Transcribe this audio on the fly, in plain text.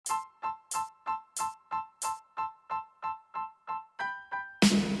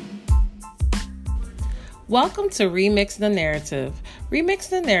Welcome to Remix the Narrative. Remix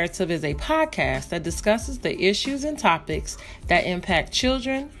the Narrative is a podcast that discusses the issues and topics that impact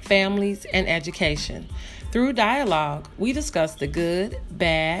children, families, and education. Through dialogue, we discuss the good,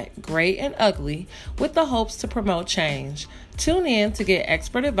 bad, great, and ugly with the hopes to promote change. Tune in to get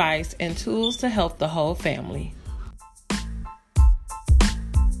expert advice and tools to help the whole family.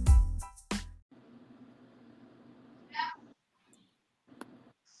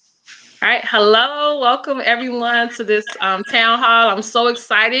 All right, hello, welcome everyone to this town hall. I'm so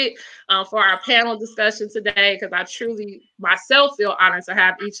excited for our panel discussion today because I truly myself feel honored to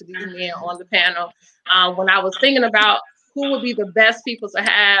have each of these men on the panel. When I was thinking about who would be the best people to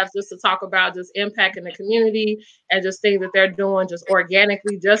have just to talk about just impact in the community and just things that they're doing just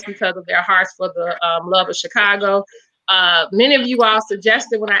organically just because of their hearts for the love of Chicago. Many of you all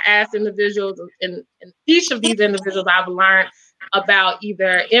suggested when I asked individuals, and each of these individuals I've learned about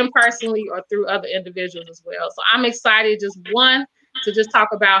either impersonally or through other individuals as well. So I'm excited to just talk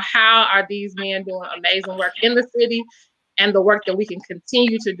about how are these men doing amazing work in the city and the work that we can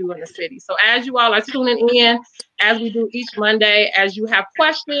continue to do in the city. So as you all are tuning in, as we do each Monday, as you have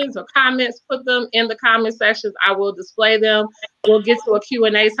questions or comments, put them in the comment sections. I will display them. We'll get to a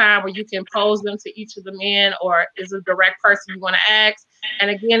Q&A time where you can pose them to each of the men or is a direct person you want to ask.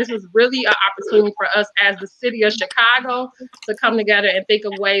 And again, this is really an opportunity for us as the city of Chicago to come together and think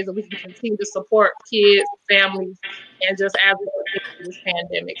of ways that we can continue to support kids, families, and just as we get through this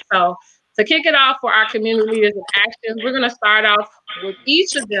pandemic. So to kick it off for our community leaders in action, we're going to start off with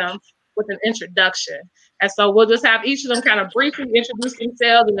each of them with an introduction. And so we'll just have each of them kind of briefly introduce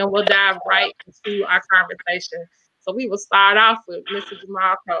themselves, and then we'll dive right into our conversation. So we will start off with Mr.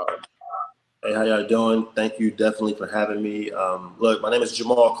 Jamal Cole. Hey, how y'all doing? Thank you definitely for having me. Look, my name is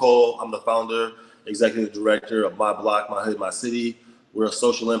Jamal Cole. I'm the founder, executive director of My Block, My Hood, My City. We're a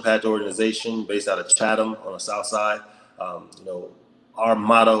social impact organization based out of Chatham on the south side. Our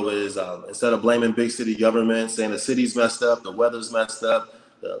motto is instead of blaming big city government, saying the city's messed up, the weather's messed up,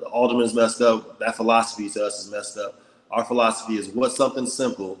 the alderman's messed up, that philosophy to us is messed up. Our philosophy is what's something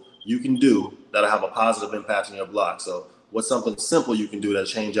simple you can do that'll have a positive impact on your block. So what's something simple you can do that'll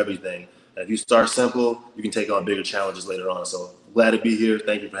change everything? And if you start simple, you can take on bigger challenges later on. So glad to be here.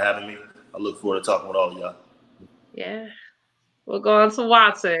 Thank you for having me. I look forward to talking with all of y'all. Yeah. We'll go on to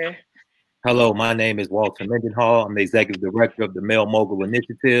Walter. Hello, my name is Walter Mendenhall. I'm the executive director of the Male Mogul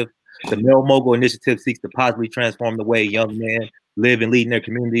Initiative. The Male Mogul Initiative seeks to positively transform the way young men live and lead in their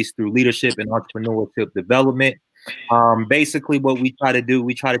communities through leadership and entrepreneurship development. Basically, what we try to do,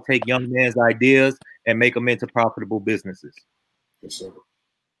 we try to take young men's ideas and make them into profitable businesses. Yes, sir.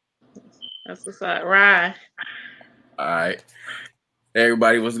 That's what's up, Ryan. All right. Hey,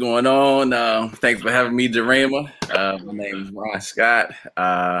 everybody, what's going on? Thanks for having me, Jarema. My name is Ron Scott.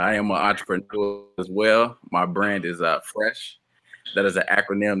 I am an entrepreneur as well. My brand is FRESH. That is an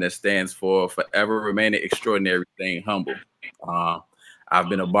acronym that stands for Forever Remaining Extraordinary, Staying Humble. I've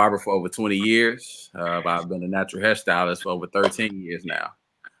been a barber for over 20 years. I've been a natural hairstylist for over 13 years now.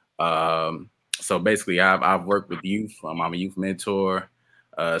 So basically, I've worked with youth. I'm a youth mentor,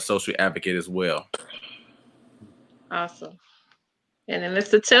 social advocate as well. Awesome. And then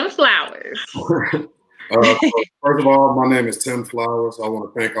Mr. Tim Flowers. First of all, my name is Tim Flowers. I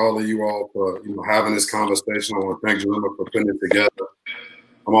want to thank all of you all for having this conversation. I want to thank Jarema for putting it together.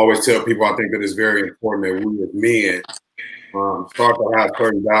 I'm always tell people I think that it's very important that we as men start to have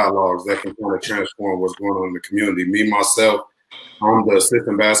certain dialogues that can kind of transform what's going on in the community. Me, myself, I'm the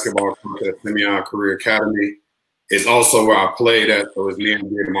assistant basketball coach at Simeon Career Academy. It's also where I played at, so it's near and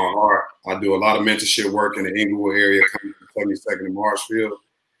dear to my heart. I do a lot of mentorship work in the Inglewood area, coming from 72nd and Marshfield.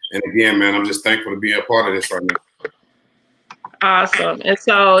 And again, man, I'm just thankful to be a part of this right now. Awesome. And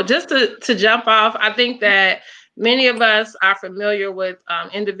so just to jump off, I think that many of us are familiar with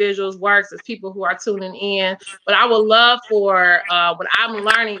individuals' works as people who are tuning in, but I would love for what I'm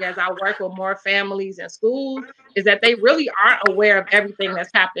learning as I work with more families and schools is that they really aren't aware of everything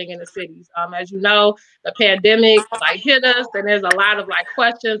that's happening in the cities. As you know, the pandemic hit us, and there's a lot of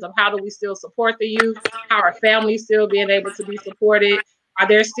questions of how do we still support the youth? How are families still being able to be supported? Are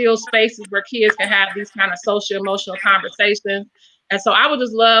there still spaces where kids can have these kind of social emotional conversations? And so I would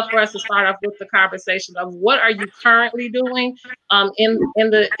just love for us to start off with the conversation of what are you currently doing in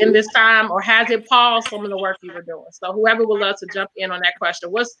this time, or has it paused some of the work you were doing? So whoever would love to jump in on that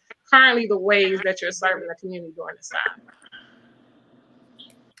question, what's currently the ways that you're serving the community during this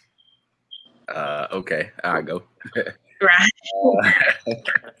time? Okay, I'll go. Right.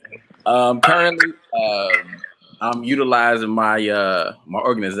 Currently, I'm utilizing my my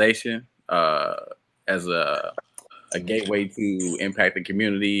organization as a a gateway to impact the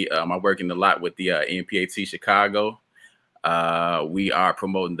community. I'm working a lot with the NPAT Chicago. We are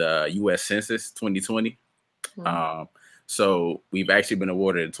promoting the U.S. Census 2020. So we've actually been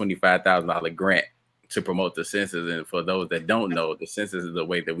awarded a $25,000 grant to promote the census. And for those that don't know, the census is the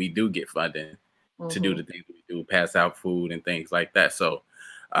way that we do get funding to do the things we do, pass out food and things like that. So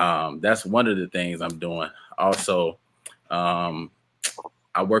that's one of the things I'm doing. Also,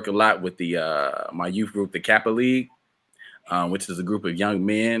 I work a lot with the my youth group, the Kappa League, which is a group of young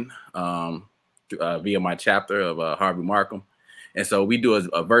men via my chapter of Harvey Markham. And so we do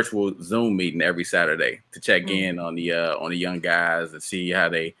a virtual Zoom meeting every Saturday to check in on the young guys and see how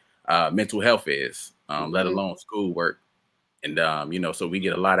they mental health is, let alone schoolwork. And, so we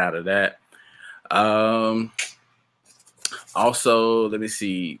get a lot out of that. Also, let me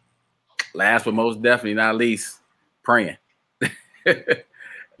see, last but most definitely not least, praying.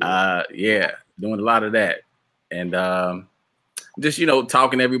 Yeah, doing a lot of that. And just,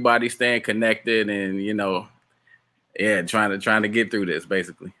 talking to everybody, staying connected and, yeah, trying to get through this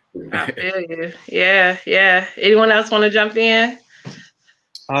basically. I feel you. Yeah. Anyone else want to jump in?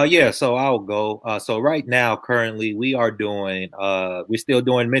 Yeah, so I'll go. So right now, currently, we are doing, we're still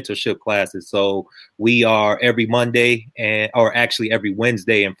doing mentorship classes. So we are every Monday or actually every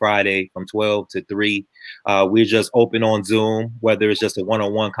Wednesday and Friday from 12 to 3. We're just open on Zoom, whether it's just a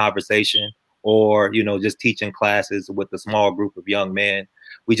one-on-one conversation or, just teaching classes with a small group of young men.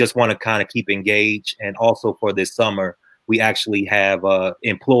 We just want to kind of keep engaged. And also for this summer, we actually have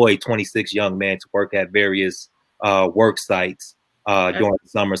employed 26 young men to work at various work sites during the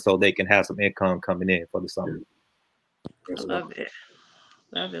summer so they can have some income coming in for the summer. I love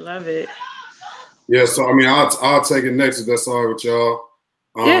it. Yeah, so I mean, I'll take it next if that's all right with y'all.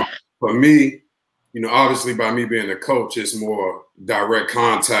 For me, obviously by me being a coach, it's more direct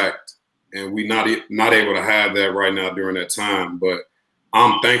contact, and we not able to have that right now during that time. But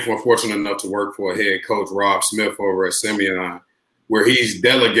I'm thankful and fortunate enough to work for a head coach, Rob Smith, over at Simeon, where he's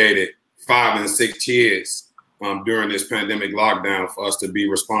delegated 5 and 6 kids during this pandemic lockdown for us to be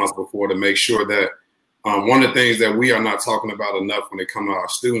responsible for, to make sure that one of the things that we are not talking about enough when it comes to our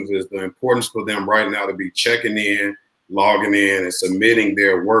students is the importance for them right now to be checking in, logging in, and submitting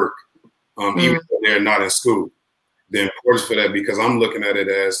their work, even though they're not in school. The importance for that, because I'm looking at it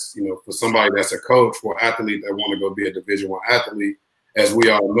as, for somebody that's a coach, for an athlete that want to go be a Division I athlete, as we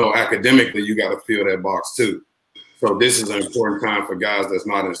all know, academically, you got to fill that box too. So this is an important time for guys that's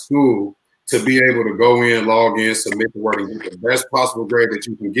not in school to be able to go in, log in, submit the work, and get the best possible grade that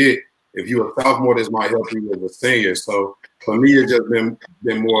you can get. If you're a sophomore, this might help you as a senior. So for me, it's just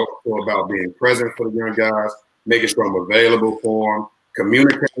been more about being present for the young guys, making sure I'm available for them,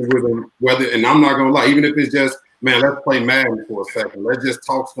 communicating with them, and I'm not going to lie, even if it's just, man, let's play Madden for a second. Let's just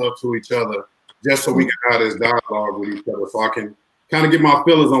talk stuff to each other just so we can have this dialogue with each other, so I can kind of get my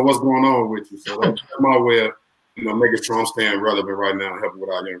feelings on what's going on with you. So that's my way of, making sure I'm staying relevant right now and helping with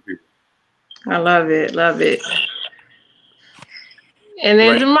our young people. I love it. And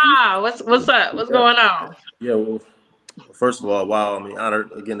then Jamal, what's up? What's going on? Yeah, well, first of all, wow,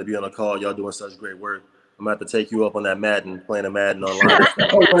 honored again to be on a call. Y'all doing such great work. I'm gonna have to take you up on that Madden, playing a Madden online.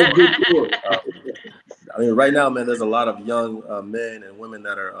 Right now, man, there's a lot of young men and women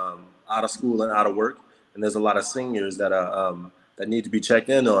that are out of school and out of work, and there's a lot of seniors that are that need to be checked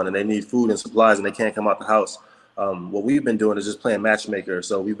in on, and they need food and supplies, and they can't come out the house. What we've been doing is just playing matchmaker.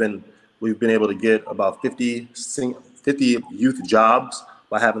 So we've been able to get about 50 youth jobs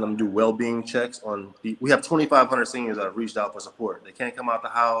by having them do well-being checks on. We have 2,500 seniors that have reached out for support. They can't come out the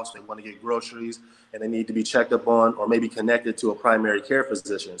house. They want to get groceries, and they need to be checked up on or maybe connected to a primary care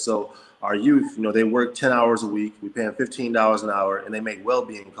physician. So our youth, they work 10 hours a week. We pay them $15 an hour, and they make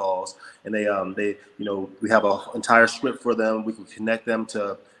well-being calls. And they we have an entire script for them. We can connect them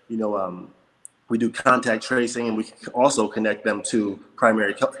to, we do contact tracing, and we can also connect them to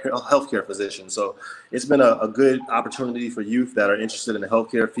primary healthcare physicians. So it's been a good opportunity for youth that are interested in the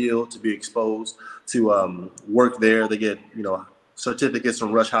healthcare field to be exposed to work there. They get, certificates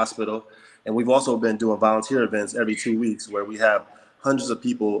from Rush Hospital. And we've also been doing volunteer events every 2 weeks where we have hundreds of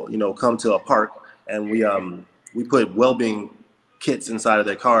people, come to a park, and we put well-being kits inside of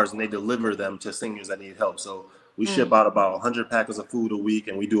their cars, and they deliver them to seniors that need help. So we ship out about 100 packets of food a week,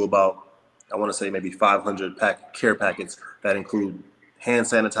 and we do about, I want to say maybe 500 care packets that include hand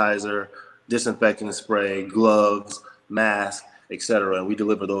sanitizer, disinfectant spray, gloves, masks, etc. And we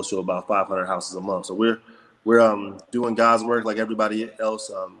deliver those to about 500 houses a month. So we're doing God's work like everybody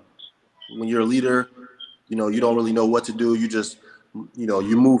else. When you're a leader, you don't really know what to do. You just,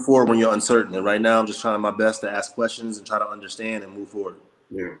 you move forward when you're uncertain. And right now I'm just trying my best to ask questions and try to understand and move forward.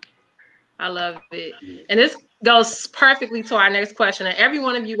 Yeah. I love it. And goes perfectly to our next question. And every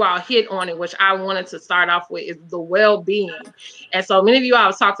one of you all hit on it, which I wanted to start off with, is the well-being. And so many of you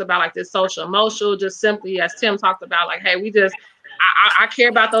all talked about like this social emotional, just simply as Tim talked about, like, hey, I care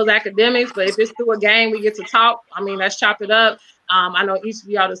about those academics, but if it's through a game, we get to talk. I mean, let's chop it up. I know each of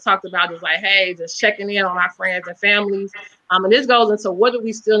y'all just talked about is like, hey, just checking in on our friends and families. And this goes into what do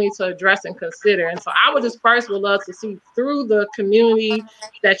we still need to address and consider. And so I would love to see through the community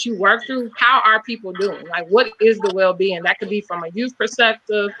that you work through, how are people doing? Like, what is the well-being? That could be from a youth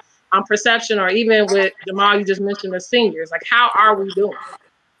perspective, perception, or even with Jamal, you just mentioned the seniors. Like, how are we doing?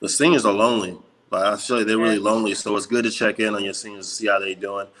 The seniors are lonely. Like, I feel like they're really lonely. So it's good to check in on your seniors to see how they're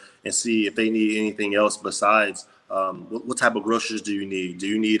doing and see if they need anything else besides what type of groceries do you need? Do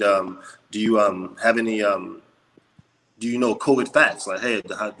you need do you have any do you know COVID facts? Like, hey,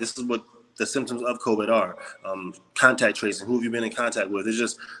 this is what the symptoms of COVID are. Contact tracing. Who have you been in contact with?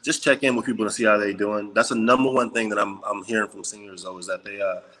 It's just check in with people to see how they're doing. That's the number one thing that I'm hearing from seniors though, is that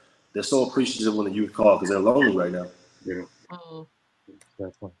they're so appreciative when the youth call because they're lonely right now. Yeah.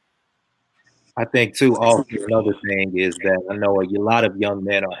 Definitely. I think too, also another thing is that I know a lot of young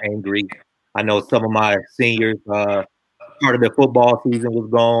men are angry. I know some of my seniors, part of their football season was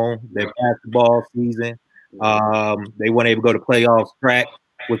gone, their basketball season. They weren't able to go to playoffs, track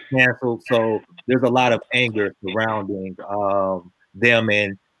was canceled. So there's a lot of anger surrounding them,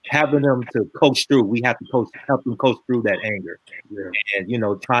 and having them to coach through. We have to help them coach through that anger. And, you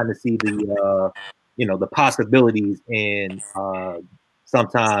know, trying to see the, you know, the possibilities in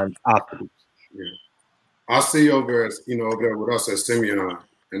sometimes obstacles. I see over there with us at Simeon,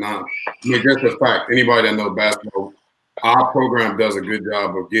 and I mean, just the fact, anybody that knows basketball, our program does a good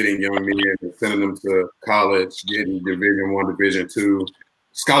job of getting young men and sending them to college, getting Division I, Division II,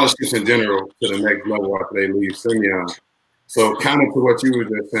 scholarships in general to the next level after they leave Simeon. So kind of to what you were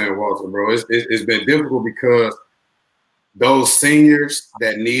just saying, Walter, bro, it's been difficult because those seniors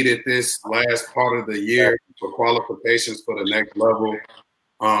that needed this last part of the year for qualifications for the next level,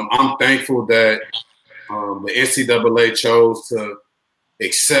 I'm thankful that the NCAA chose to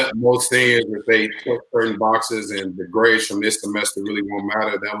accept most seniors if they check certain boxes and the grades from this semester really won't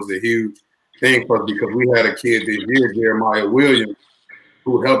matter. That was a huge thing for us because we had a kid this year, Jeremiah Williams,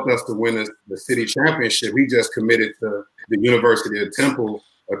 who helped us to win the city championship. He just committed to the University of Temple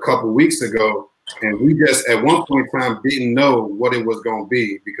a couple weeks ago. And we just, at one point in time, didn't know what it was going to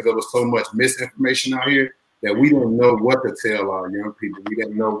be because there was so much misinformation out here that we didn't know what to tell our young people. We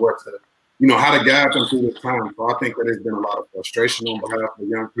didn't know what to, how to guide them through this time. So I think that there's been a lot of frustration on behalf of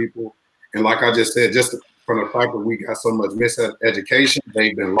young people. And like I just said, just from the fact that we got so much miseducation,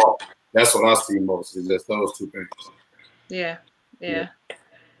 they've been lost. That's what I see most, is just those two things. Yeah.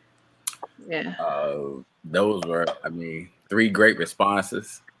 Those were, three great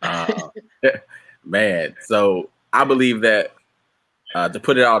responses. Man, so I believe that to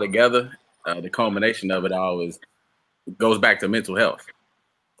put it all together, the culmination of it all goes back to mental health.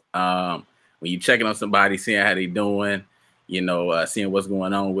 When you're checking on somebody, seeing how they're doing, seeing what's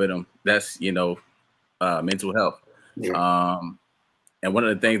going on with them, that's, mental health. Yeah. And one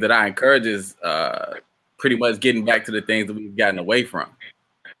of the things that I encourage is pretty much getting back to the things that we've gotten away from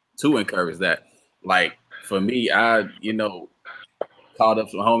to encourage that. Like for me, I, called up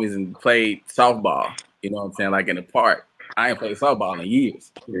some homies and played softball, like in the park. I ain't played softball in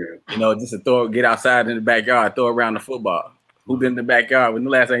years. Yeah. Just to get outside in the backyard, throw around the football. Who been in the backyard? When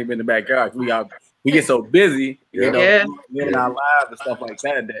the last time you been in the backyard? We get so busy, living our lives and stuff like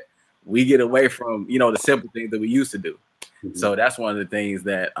that we get away from, the simple things that we used to do. Mm-hmm. So that's one of the things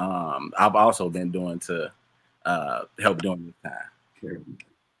that I've also been doing to help during this time. Yeah.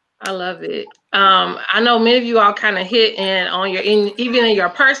 I love it. I know many of you all kind of hit in on even in your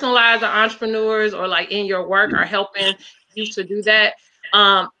personal lives as entrepreneurs or like in your work are helping you to do that.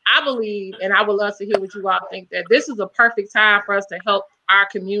 I believe, and I would love to hear what you all think, that this is a perfect time for us to help our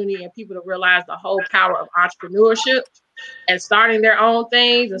community and people to realize the whole power of entrepreneurship and starting their own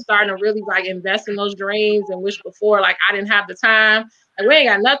things and starting to really like invest in those dreams, and which before, like, I didn't have the time. Like, we ain't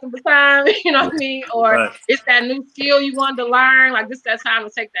got nothing but time, you know what I mean? Or Right. It's that new skill you wanted to learn. Like, this is that time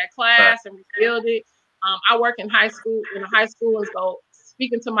to take that class and rebuild it. I work in high school, and so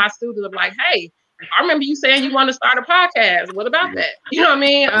speaking to my students of like, hey, I remember you saying you want to start a podcast. What about that? You know what I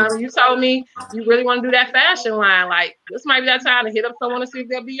mean? You told me you really want to do that fashion line. Like, this might be that time to hit up someone to see if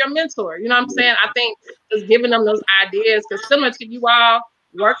they'll be your mentor. You know what I'm saying? I think just giving them those ideas, because similar to you all,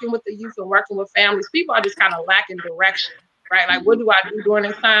 working with the youth and working with families, people are just kind of lacking direction, right? Like, what do I do during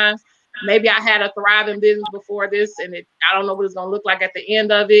this time? Maybe I had a thriving business before this, and I don't know what it's going to look like at the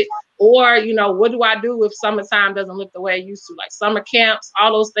end of it. Or, what do I do if summertime doesn't look the way it used to? Like summer camps,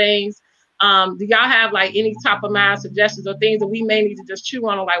 all those things. Do y'all have like any top of mind suggestions or things that we may need to just chew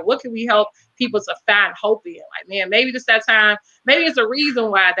on? Or like, what can we help people to find hope in? Like, man, maybe this that time. Maybe it's a reason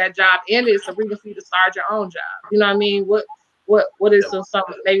why that job ended. It's a reason for you to start your own job. You know what I mean? What is some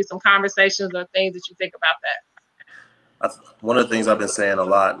maybe some conversations or things that you think about that? One of the things I've been saying a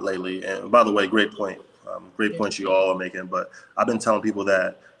lot lately, and by the way, great point. Great points you all are making. But I've been telling people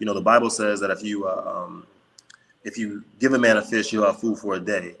that, you know, the Bible says that if you give a man a fish, he'll have food for a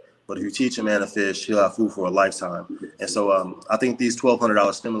day. But if you teach a man a fish, he'll have food for a lifetime. And so I think these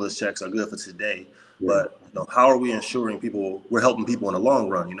 $1,200 stimulus checks are good for today. But you know, how are we ensuring we're helping people in the long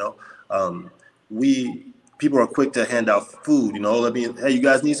run? You know, people are quick to hand out food. You know, hey, you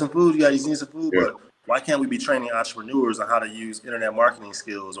guys need some food. You guys need some food. Yeah. But why can't we be training entrepreneurs on how to use internet marketing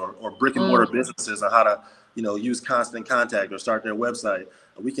skills or brick and mortar businesses on how to, you know, use constant contact or start their website?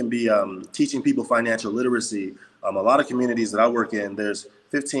 We can be teaching people financial literacy. A lot of communities that I work in, there's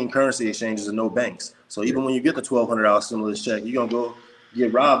 15 currency exchanges and no banks. So even when you get the $1,200 stimulus check, you're going to go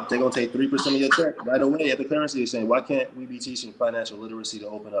get robbed. They're going to take 3% of your check right away at the currency exchange. Why can't we be teaching financial literacy to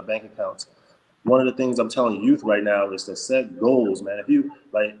open up bank accounts? One of the things I'm telling youth right now is to set goals, man. If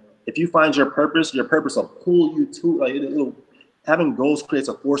you find your purpose will pull you to, having goals creates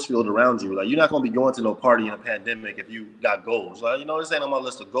a force field around you. Like, you're not going to be going to no party in a pandemic if you got goals. Like, you know, this ain't on my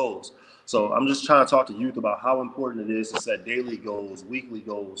list of goals. So I'm just trying to talk to youth about how important it is to set daily goals, weekly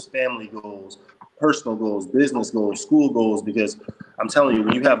goals, family goals, personal goals, business goals, school goals, because I'm telling you,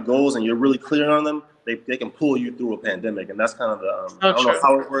 when you have goals and you're really clear on them, they can pull you through a pandemic. And that's kind of the, I don't know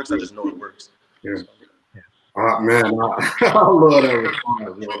how it works. I just know it works. Yeah. Man, I love that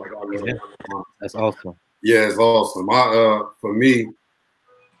response. That's awesome. Yeah, it's awesome. For me,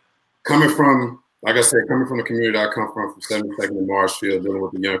 coming from the community I come from 72nd and Marshfield, dealing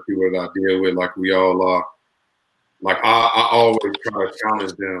with the young people that I deal with, like we all are, like I always try to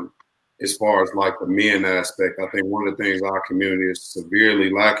challenge them as far as like the men aspect. I think one of the things our community is severely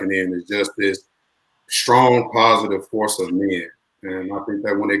lacking in is just this strong, positive force of men. And I think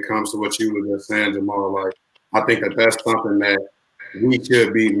that when it comes to what you were just saying, Jamal, like, I think that that's something that we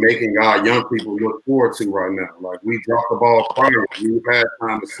should be making our young people look forward to right now. Like, we dropped the ball prior. We've had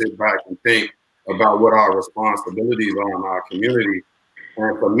time to sit back and think about what our responsibilities are in our community.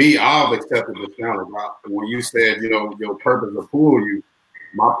 And for me, I've accepted the challenge. When you said, you know, your purpose will pull you,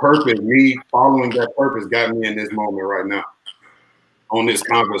 my purpose, me following that purpose got me in this moment right now on this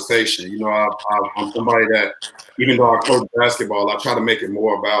conversation. You know, I'm somebody that, even though I coach basketball, I try to make it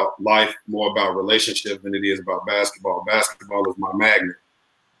more about life, more about relationships than it is about basketball. Basketball is my magnet.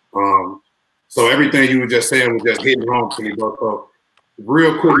 So everything you were just saying was just hitting home to me, bro. So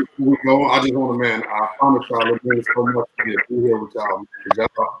real quick before we go, I just want to, man, I promise y'all, it means so much to be here with y'all.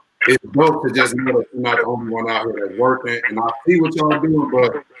 It's dope to just know that you're not the only one out here that's working. And I see what y'all doing,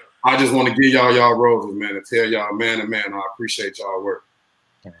 but I just want to give y'all roses, man, and tell y'all, man, I appreciate y'all work.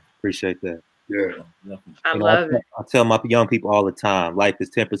 Appreciate that. Yeah. I love it. I tell my young people all the time, life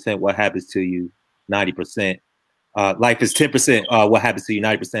is 10% what happens to you, 90%. Life is 10% what happens to you,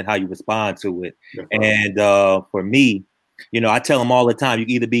 90% how you respond to it. And for me, you know, I tell them all the time, you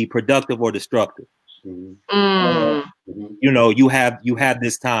can either be productive or destructive. You know, you have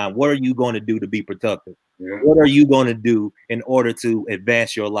this time. What are you going to do to be productive? Yeah. What are you going to do in order to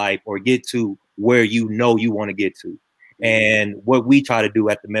advance your life or get to where you know you want to get to? And what we try to do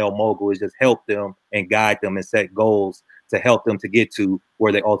at the Male Mogul is just help them and guide them and set goals to help them to get to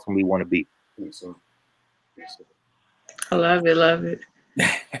where they ultimately want to be. I love it. Love it.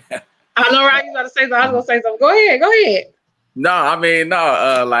 I know, right? You about to say something. I was going to say something. Go ahead. No, I mean,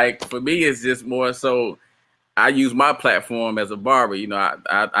 no, like for me, it's just more so I use my platform as a barber. You know,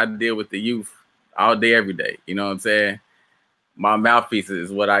 I deal with the youth all day, every day. You know what I'm saying? My mouthpiece is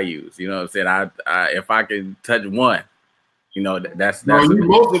what I use. You know what I'm saying? I if I can touch one, you know, that's no, you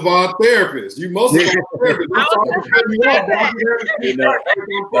most of our therapists. You most of our therapists. You know,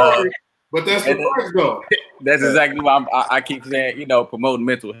 but that's the first though. That's exactly why I keep saying, you know, promoting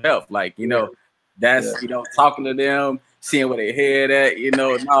mental health. Like, you know, that's, you know, talking to them, seeing where they head at, you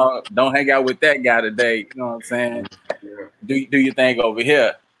know, no, don't hang out with that guy today. You know what I'm saying? Do your thing over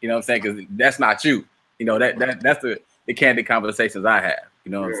here. You know what I'm saying? Because that's not you. You know, that's the candid conversations I have.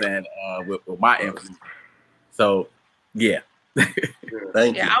 You know what I'm saying? With my influence. So, yeah.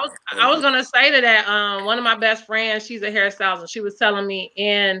 Thank you. I was gonna say to that. One of my best friends, she's a hairstylist, and she was telling me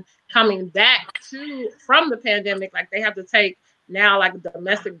in coming back from the pandemic, like they have to take now like a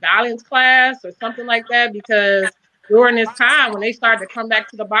domestic violence class or something like that, because during this time when they started to come back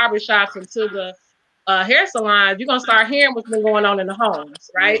to the barbershops and to the hair salons, you're gonna start hearing what's been going on in the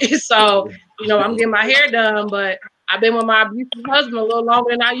homes, right? So, you know, I'm getting my hair done, but I've been with my abusive husband a little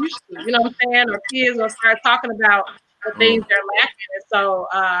longer than I used to. You know what I'm saying? Or kids will start talking about the things they're lacking. And so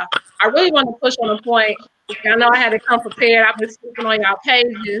I really want to push on a point. I know I had to come prepared. I've been speaking on y'all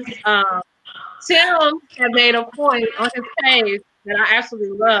pages. Tim had made a point on his page that I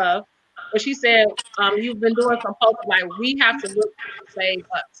absolutely love. But she said, you've been doing some posts like we have to look to save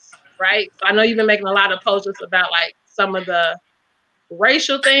us, right? So I know you've been making a lot of posts about like some of the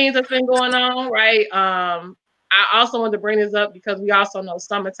racial things that's been going on, right? I also wanted to bring this up because we also know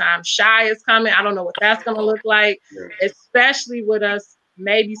summertime Shy is coming. I don't know what that's going to look like, especially with us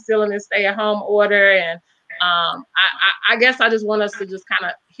maybe still in this stay-at-home order. And I guess I just want us to just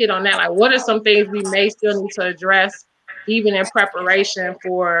kind of hit on that. Like, what are some things we may still need to address, even in preparation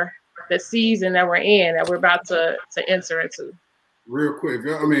for the season that we're in, that we're about to enter into? Real quick,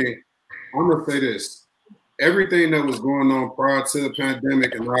 I mean, I'm going to say this. Everything that was going on prior to the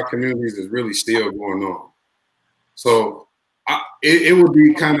pandemic in our communities is really still going on. So it would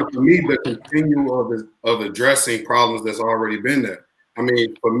be kind of, for me, the continuum of addressing problems that's already been there. I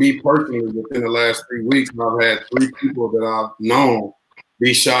mean, for me personally, within the last 3 weeks, I've had 3 people that I've known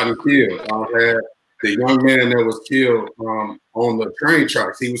be shot and killed. I've had the young man that was killed on the train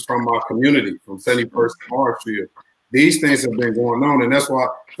tracks. He was from my community, from 71st Marshfield. These things have been going on, and that's why,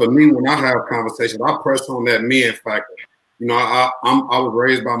 for me, when I have conversations, I press on that men factor. You know, I was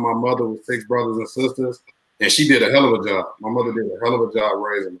raised by my mother with 6 brothers and sisters, and she did a hell of a job. My mother did a hell of a job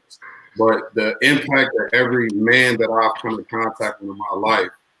raising us. But the impact of every man that I've come in contact with in my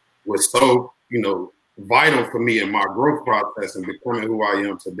life was so, you know, vital for me in my growth process and becoming who I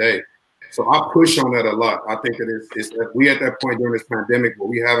am today. So I push on that a lot. I think that it's that we at that point during this pandemic where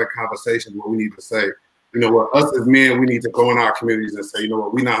we have a conversation where we need to say, you know what, us as men, we need to go in our communities and say, you know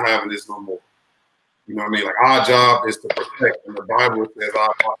what, we're not having this no more. You know what I mean? Like, our job is to protect, and the Bible says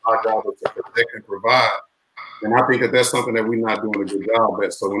our job is to protect and provide. And I think that that's something that we're not doing a good job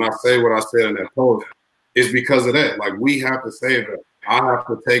at. So when I say what I said in that post, it's because of that. Like, we have to save that. I have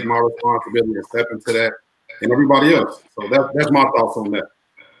to take my responsibility and step into that, and everybody else. So that's my thoughts on that.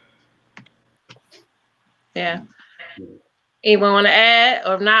 Yeah. Anyone want to add?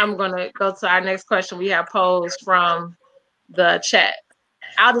 Or if not, I'm going to go to our next question we have posed from the chat.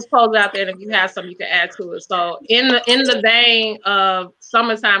 I'll just pose it out there, and if you have something, you can add to it. So in the vein of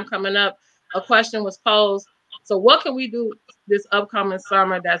summertime coming up, a question was posed. So what can we do this upcoming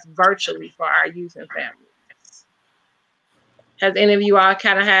summer that's virtually for our youth and families? Has any of you all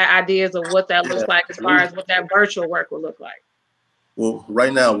kind of had ideas of what that looks like as far as what that virtual work will look like? Well,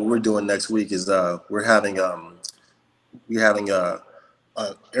 right now, what we're doing next week is we're having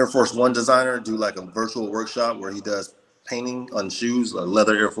Air Force One designer do like a virtual workshop where he does painting on shoes,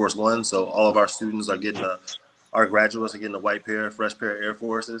 leather Air Force One. So all of our students are getting our graduates are getting a fresh pair of Air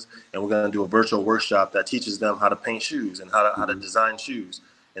Forces, and we're going to do a virtual workshop that teaches them how to paint shoes and how to design shoes.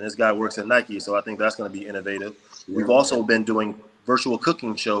 And this guy works at Nike, so I think that's going to be innovative. We've also been doing virtual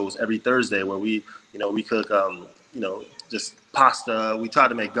cooking shows every Thursday where we cook, just pasta. We tried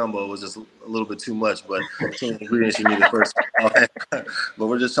to make gumbo. It was just a little bit too much, but some ingredients you need at first. But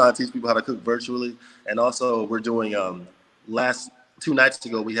we're just trying to teach people how to cook virtually. And also we're doing, last 2 nights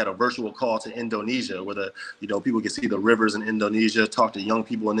ago, we had a virtual call to Indonesia where people can see the rivers in Indonesia, talk to young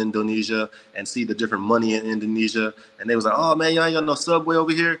people in Indonesia, and see the different money in Indonesia. And they was like, oh man, y'all ain't got no subway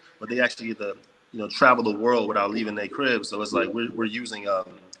over here. But they actually get to, travel the world without leaving their crib. So it's like we're using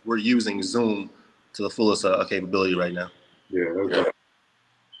Zoom to the fullest capability right now. Yeah.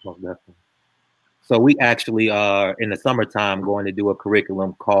 Most definitely. So we actually are in the summertime going to do a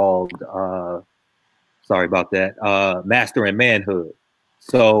curriculum called Master in Manhood.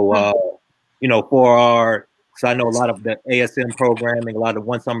 So so I know a lot of the ASM programming, a lot of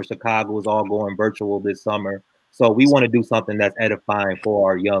One Summer Chicago is all going virtual this summer. So we want to do something that's edifying for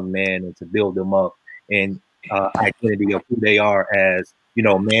our young men and to build them up in identity of who they are as,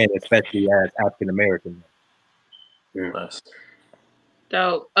 men, especially as African American. Nice.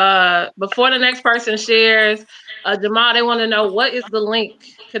 So before the next person shares, Jamal, they want to know, what is the link?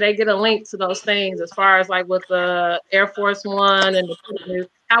 Could they get a link to those things as far as like with the Air Force One and the,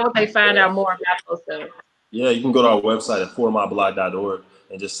 how would they find out more about those things? Yeah, you can go to our website at formyblock.org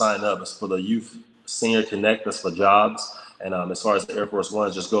and just sign up. It's for the Youth Senior Connect. That's for jobs. And as far as the Air Force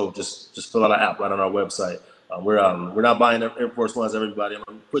Ones, just fill out an app right on our website. We're not buying Air Force Ones, everybody. I'm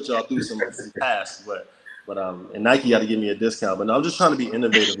gonna put y'all through some tasks, but and Nike got to give me a discount. But no, I'm just trying to be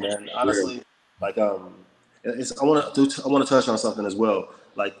innovative, man. Honestly, like I want to touch on something as well.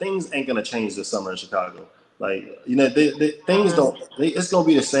 Like, things ain't gonna change this summer in Chicago. Like, things don't. It's gonna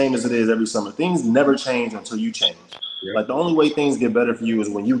be the same as it is every summer. Things never change until you change. Yeah. Like, the only way things get better for you is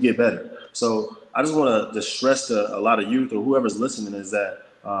when you get better. So I just want to stress to a lot of youth or whoever's listening is that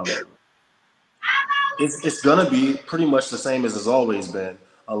it's going to be pretty much the same as it's always been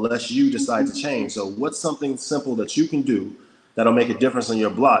unless you decide to change. So what's something simple that you can do that'll make a difference on your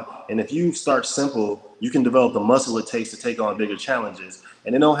block? And if you start simple, you can develop the muscle it takes to take on bigger challenges.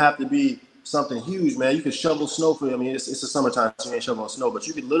 And it don't have to be something huge, man. You could shovel snow for, I mean, it's the summertime, so you ain't shoveling snow, but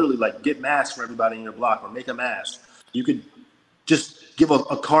you could literally like get masks for everybody in your block or make a mask. You could just give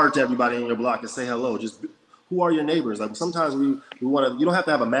a card to everybody in your block and say hello. Just who are your neighbors? Like sometimes we want to, you don't have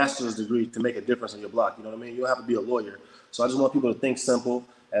to have a master's degree to make a difference in your block. You know what I mean? You don't have to be a lawyer. So I just want people to think simple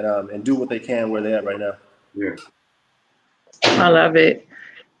and do what they can where they're at right now. Yeah. I love it.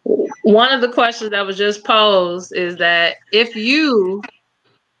 One of the questions that was just posed is that if you,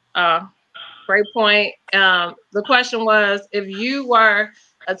 great point. The question was, if you were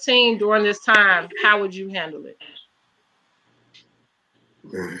a teen during this time, how would you handle it?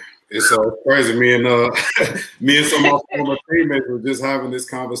 It's crazy. Me and some of my former teammates were just having this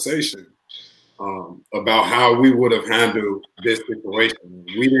conversation about how we would have handled this situation.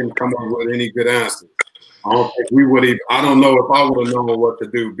 We didn't come up with any good answers. I don't think we would even. I don't know if I would have known what to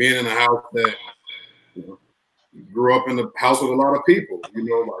do. Being in a house that, you know, grew up in a house with a lot of people, you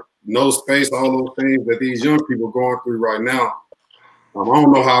know, like no space, all those things that these young people are going through right now. I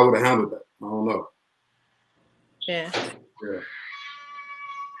don't know how I would have handled that. I don't know. Yeah. Yeah.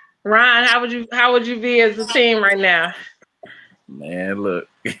 Ryan, how would you be as a teen right now? Man, look.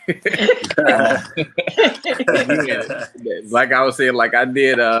 Like I was saying, like I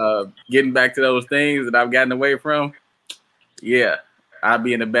did getting back to those things that I've gotten away from. Yeah, I'd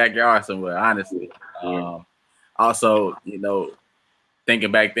be in the backyard somewhere, honestly. Also, you know,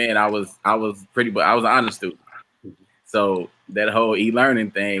 thinking back then, I was an honor student. So that whole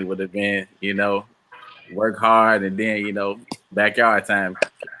e-learning thing would have been, you know, work hard and then, you know, backyard time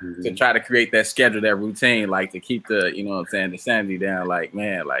to try to create that schedule, that routine, like to keep the, you know what I'm saying, the sanity down. Like,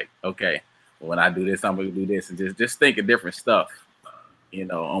 man, like, okay, when I do this, I'm going to do this, and just think of different stuff, you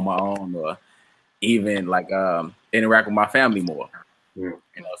know, on my own, or even like interact with my family more, you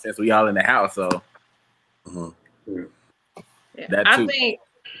know, since we all in the house. So that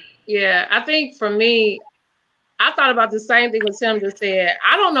too. I think for me, I thought about the same thing what Tim just said.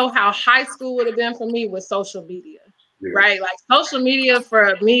 I don't know how high school would have been for me with social media, right? Like social media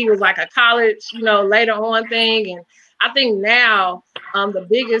for me was like a college, you know, later on thing. And I think now the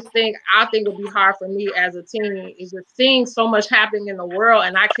biggest thing I think would be hard for me as a teen is just seeing so much happening in the world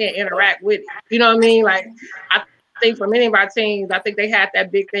and I can't interact with it. You know what I mean? Like I think for many of our teens, I think they had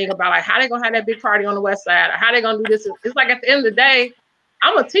that big thing about like how they gonna have that big party on the west side or how they gonna do this. It's like at the end of the day,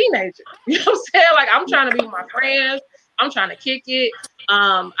 I'm a teenager. You know what I'm saying? Like I'm trying to be with my friends. I'm trying to kick it.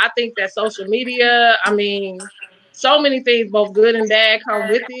 I think that social media, I mean, so many things, both good and bad, come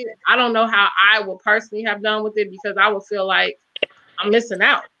with it. I don't know how I would personally have done with it because I would feel like I'm missing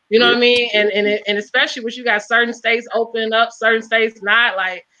out. You know what I mean? And especially when you got certain states opening up, certain states not.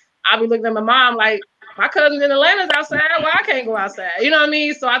 Like I'll be looking at my mom like, my cousin in Atlanta's outside. Well, I can't go outside. You know what I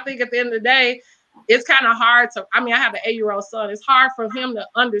mean? So I think at the end of the day, it's kind of hard to, I mean, I have an 8-year-old son. It's hard for him to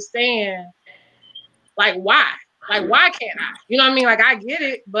understand, like, why? Like, why can't I? You know what I mean? Like, I get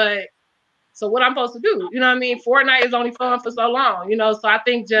it, but so what I'm supposed to do? You know what I mean? Fortnite is only fun for so long, you know? So I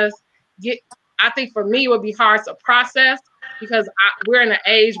think I think for me, it would be hard to process because we're in an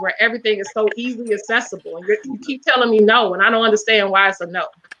age where everything is so easily accessible. And you keep telling me no, and I don't understand why it's a no.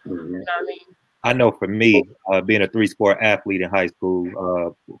 You know what I mean? I know for me, being a 3-sport athlete in high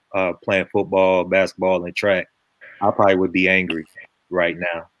school, playing football, basketball, and track, I probably would be angry right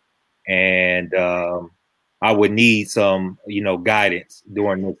now. And I would need some, you know, guidance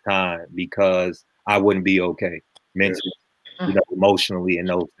during this time because I wouldn't be okay mentally, you know, emotionally and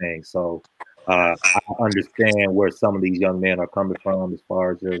those things. So I understand where some of these young men are coming from as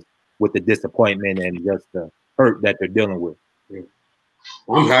far as just with the disappointment and just the hurt that they're dealing with.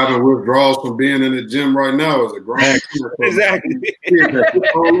 I'm having withdrawals from being in the gym right now as a grown man. Exactly.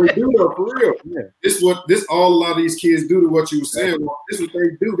 For real. Yeah. This all a lot of these kids do to what you were saying. This is what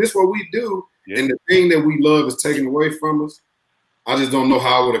they do. This is what we do. Yeah. And the thing that we love is taken away from us. I just don't know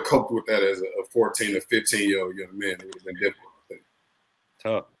how I would have coped with that as a 14 or 15-year-old young man. It would have been difficult, I think.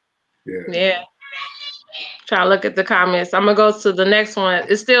 Tough. Yeah. Try to look at the comments. I'm gonna go to the next one.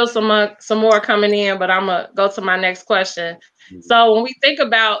 It's still some more coming in, but I'm gonna go to my next question. So when we think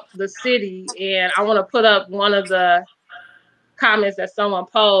about the city, and I want to put up one of the comments that someone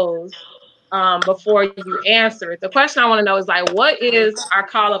posed before you answer it. The question I want to know is like, what is our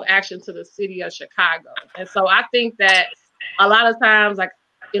call of action to the city of Chicago? And so I think that a lot of times, like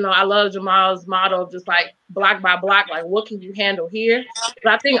you know, I love Jamal's motto of just like block by block, like what can you handle here?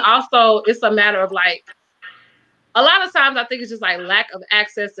 But I think also it's a matter of like, a lot of times I think it's just like lack of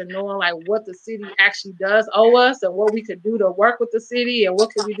access and knowing like what the city actually does owe us and what we could do to work with the city and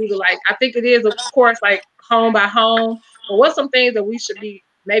what can we do to like, I think it is of course like home by home, but what's some things that we should be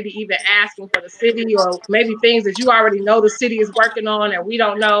maybe even asking for the city, or maybe things that you already know the city is working on and we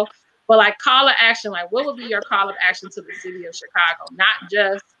don't know, but like call to action, like what would be your call of action to the city of Chicago, not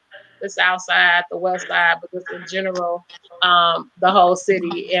just the South Side, the West Side, but just in general, the whole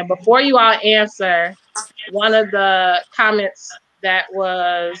city. And before you all answer, one of the comments that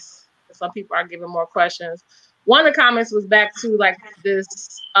was, some people are giving more questions. One of the comments was back to like this,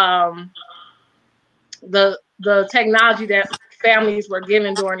 the technology that families were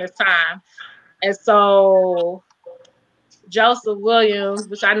given during this time. And so Joseph Williams,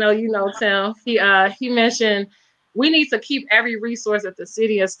 which I know you know, Tim, he mentioned we need to keep every resource that the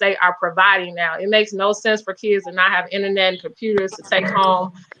city and state are providing now. It makes no sense for kids to not have internet and computers to take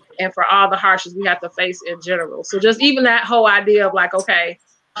home and for all the hardships we have to face in general. So just even that whole idea of like, okay,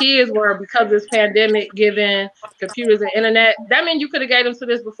 kids were, because of this pandemic, given computers and internet, that means you could have gave them to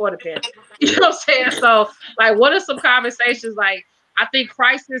this before the pandemic. You know what I'm saying? So like, what are some conversations like, I think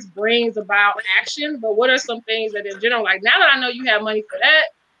crisis brings about action, but what are some things that in general, like now that I know you have money for that,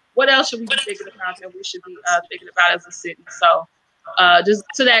 what else should we be thinking about that we should be thinking about as a city? So just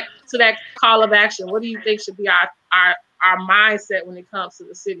to that call of action, what do you think should be our mindset when it comes to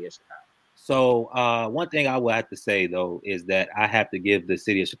the city of Chicago? So one thing I would have to say though is that I have to give the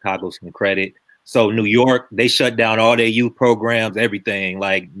city of Chicago some credit. So New York, they shut down all their youth programs, everything,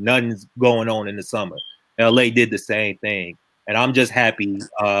 like nothing's going on in the summer. LA did the same thing. And I'm just happy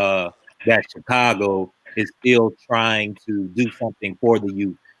that Chicago is still trying to do something for the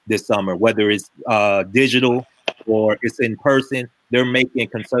youth this summer, whether it's digital or it's in person. They're making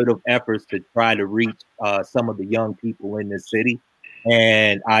concerted efforts to try to reach some of the young people in this city.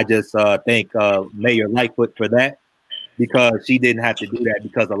 And I just thank Mayor Lightfoot for that, because she didn't have to do that,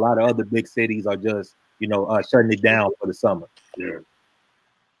 because a lot of other big cities are just, you know, shutting it down for the summer. Yeah.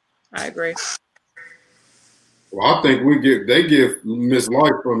 I agree. Well, I think they give Miss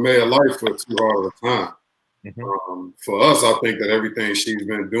Lightfoot, Mayor Lightfoot, too hard of a time. Mm-hmm. For us, I think that everything she's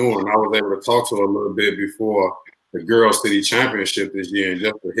been doing, I was able to talk to her a little bit before the Girls City Championship this year, and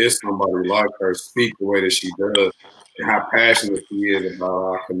just to hear somebody like her speak the way that she does and how passionate she is about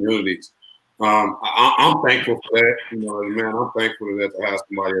our communities. I'm thankful for that. You know, man, I'm thankful for that, to have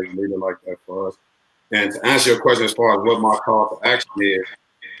somebody as a leader like that for us. And to answer your question as far as what my call to action is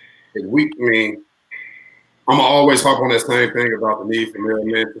I'm always harp on that same thing about the need for male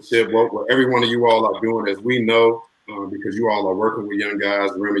mentorship. What every one of you all are doing, as we know, because you all are working with young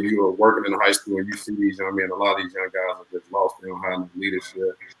guys. Remember, you are working in high school and you see these young men. A lot of these young guys are just lost. They don't have any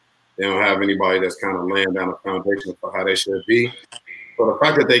leadership. They don't have anybody that's kind of laying down a foundation for how they should be. So the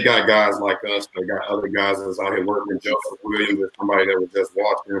fact that they got guys like us, they got other guys that's out here working. Joseph Williams is somebody that was just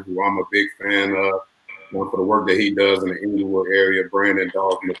watching, who I'm a big fan of, for the work that he does in the Inglewood area. Brandon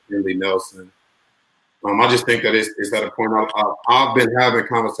Dawes, McKinley Nelson. I just think that it's at a point. I've been having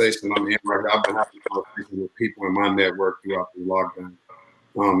conversations. I'm in right now. I've been having conversations with people in my network throughout the lockdown.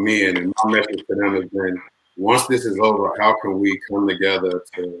 And my message to them has been, once this is over, how can we come together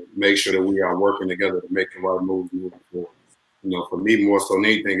to make sure that we are working together to make the right moves moving forward? You know, for me, more so than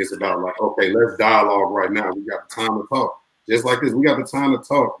anything, it's about like, okay, let's dialogue right now. We got the time to talk. Just like this, we got the time to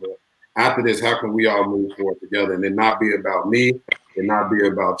talk. But after this, how can we all move forward together? And it not be about me, it not be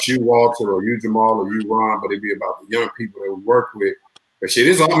about you, Walter, or you, Jamal, or you, Ron, but it be about the young people that we work with. But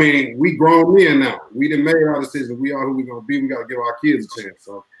shit, we grown men now. We done made our decisions. We are who we gonna be. We gotta give our kids a chance.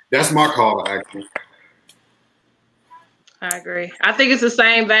 So that's my call to action. I agree. I think it's the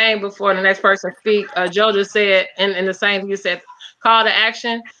same vein before the next person speak. Joe just said, in the same, you said, call to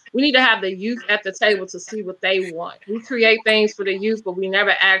action. We need to have the youth at the table to see what they want. We create things for the youth, but we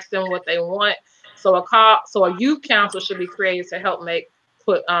never ask them what they want. So a youth council should be created to help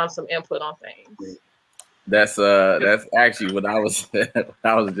put some input on things. That's actually what I was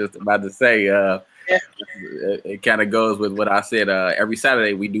just about to say. It kind of goes with what I said. Every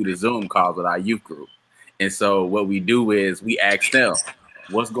Saturday we do the Zoom calls with our youth group. And so what we do is we ask them,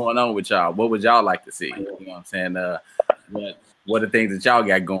 what's going on with y'all? What would y'all like to see? You know what I'm saying? What are things that y'all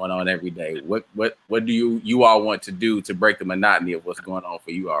got going on every day? What do you all want to do to break the monotony of what's going on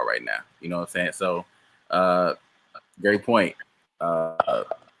for you all right now? You know what I'm saying? So great point.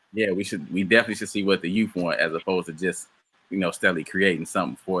 Yeah, we definitely should see what the youth want, as opposed to just, you know, steadily creating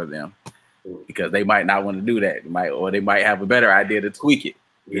something for them, because they might not want to do that. They might have a better idea to tweak it,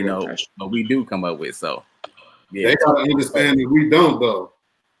 you know, but we do come up with. So yeah, they gotta understand that we don't though.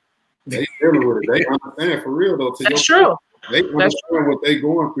 dealing with it. They understand for real though. That's true. They understand what they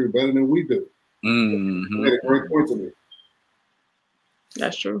going through better than we do. Mm-hmm. That's a great point to me.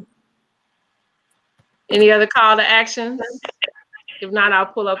 That's true. Any other call to action? If not, I'll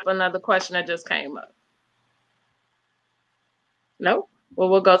pull up another question that just came up. No? Well,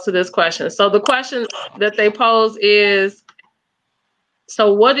 we'll go to this question. So the question that they pose is,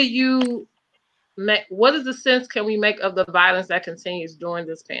 so what do you make, what is the sense can we make of the violence that continues during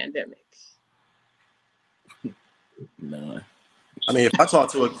this pandemic? None. I mean, if I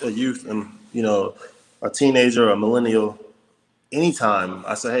talk to a youth and, you know, a teenager or a millennial, anytime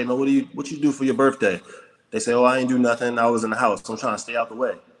I say, hey, man, what you do for your birthday? They say, oh, I ain't do nothing. I was in the house. I'm trying to stay out the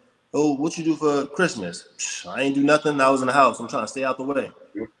way. Oh, what you do for Christmas? I ain't do nothing. I was in the house. I'm trying to stay out the way.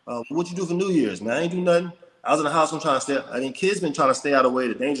 What you do for New Year's, man? I ain't do nothing. I was in the house. I'm trying to stay. I mean, kids been trying to stay out of the way,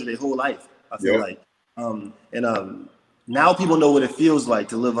 the danger their whole life, I feel like. Now people know what it feels like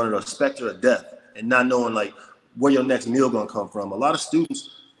to live under a specter of death and not knowing like where your next meal gonna come from. A lot of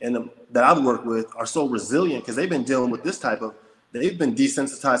students that I've worked with are so resilient because they've been dealing with this type of, they've been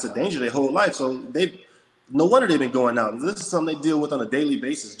desensitized to danger their whole life. So no wonder they've been going out. This is something they deal with on a daily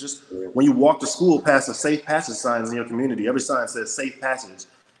basis. Just when you walk to school past the safe passage signs in your community, every sign says safe passage.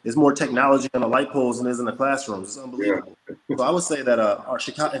 There's more technology on the light poles than there is in the classrooms. It's unbelievable. So I would say that our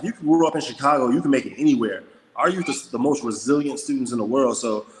Chicago, if you grew up in Chicago, you can make it anywhere. Our youth is the most resilient students in the world.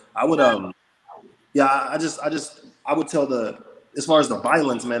 So I would, I would tell as far as the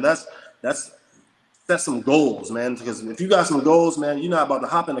violence, man, that's some goals, man. Because if you got some goals, man, you're not about to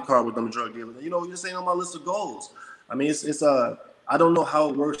hop in the car with them drug dealers. You know, you just ain't on my list of goals. I mean, I don't know how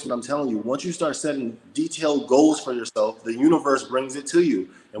it works, but I'm telling you, once you start setting detailed goals for yourself, the universe brings it to you.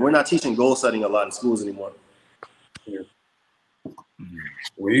 And we're not teaching goal setting a lot in schools anymore.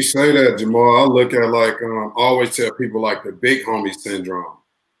 When you say that, Jamal, I look at like, I always tell people like the big homie syndrome.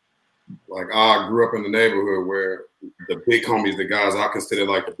 Like I grew up in the neighborhood where the big homies, the guys I consider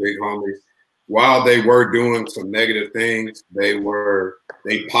like the big homies, while they were doing some negative things, they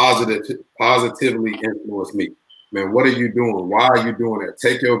positively influenced me. Man, what are you doing? Why are you doing that?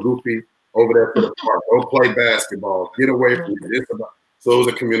 Take your goofy over there to the park. Go play basketball. Get away from it. So it was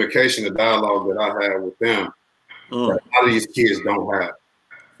a communication, a dialogue that I had with them that a lot of these kids don't have.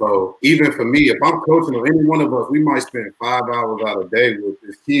 So even for me, if I'm coaching on any one of us, we might spend 5 hours out of the day with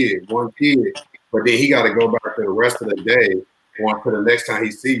this kid, one kid, but then he got to go back to the rest of the day, on to the next time he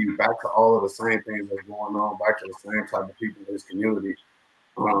see you, back to all of the same things that's going on, back to the same type of people in his community.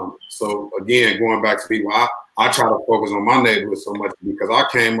 So again, going back to people, I try to focus on my neighborhood so much because I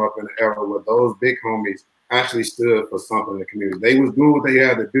came up in an era where those big homies actually stood for something in the community. They was doing what they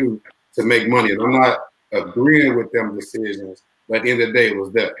had to do to make money. And I'm not agreeing with them decisions, but at the end of the day, it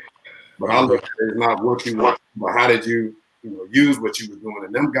was that. But I look at it as not what you want, but how did you use what you was doing.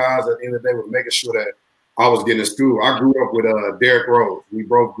 And them guys at the end of the day was making sure that I was getting to school. I grew up with Derrick Rose. We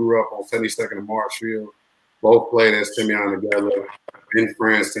both grew up on 72nd and Marshfield. Both played at Simeon together, been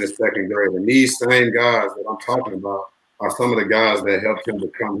friends since second grade. And these same guys that I'm talking about are some of the guys that helped him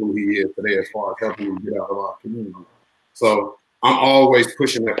become who he is today as far as helping him get out of our community. So I'm always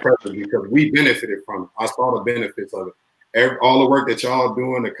pushing that pressure because we benefited from it. I saw the benefits of it. All the work that y'all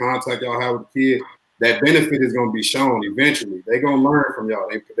doing, the contact y'all have with the kids, that benefit is going to be shown eventually. They're going to learn from y'all.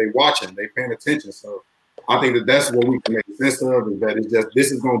 They watching, they paying attention. So I think that that's what we can make sense of, is that it's just,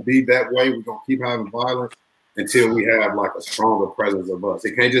 this is going to be that way. We're going to keep having violence until we have like a stronger presence of us.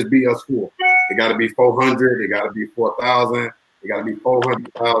 It can't just be us four. It got to be 400. It got to be 4,000. It got to be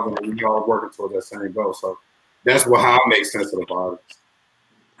 400,000. And we all working towards that same goal. So that's how I make sense of the violence.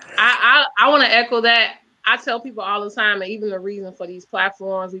 I want to echo that. I tell people all the time, and even the reason for these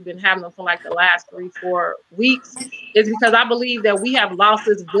platforms, we've been having them for like the last 3-4 weeks, is because I believe that we have lost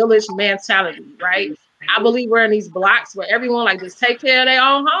this village mentality, right? I believe we're in these blocks where everyone like just take care of their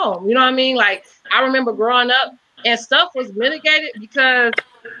own home. You know what I mean? Like I remember growing up and stuff was mitigated because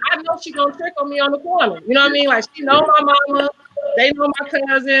I know she gonna trick on me on the corner. You know what I mean? Like she know my mama, they know my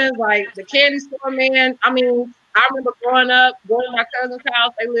cousins, like the candy store man. I mean, I remember growing up, going to my cousin's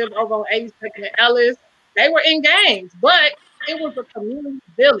house. They lived over on 82nd and Ellis. They were in gangs, but it was a community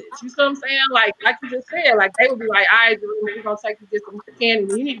village. You see what I'm saying? Like you just said, like they would be like, all right, we're gonna take you to get some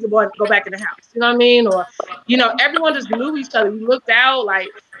candy. You need to go back in the house. You know what I mean? Or, everyone just knew each other. You looked out, like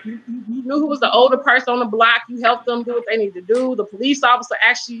you knew who was the older person on the block. You helped them do what they need to do. The police officer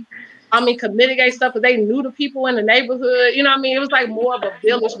actually, could mitigate stuff, but they knew the people in the neighborhood. You know what I mean? It was like more of a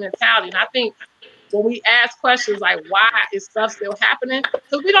village mentality. And I think when we ask questions like, why is stuff still happening?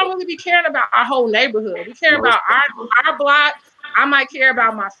 Because we don't really be caring about our whole neighborhood. We care about our block, I might care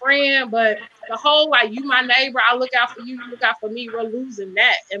about my friend, but the whole like you my neighbor, I look out for you, you look out for me, we're losing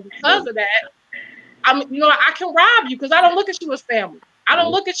that. And because of that, I can rob you because I don't look at you as family. I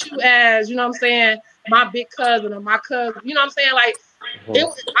don't look at you as, you know what I'm saying, my big cousin or my cousin. You know what I'm saying? Like,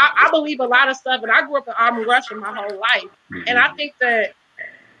 I believe a lot of stuff, and I grew up in Army Russian my whole life. And I think that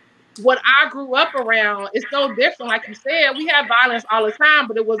what I grew up around is so different. Like you said, we have violence all the time,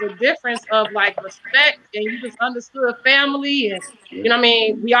 but it was a difference of like respect, and you just understood family. And, you know what I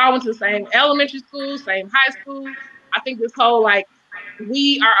mean? We all went to the same elementary school, same high school. I think this whole like,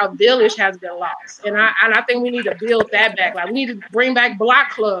 we are a village has been lost. And I think we need to build that back. Like we need to bring back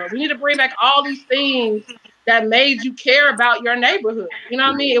block clubs. We need to bring back all these things that made you care about your neighborhood. You know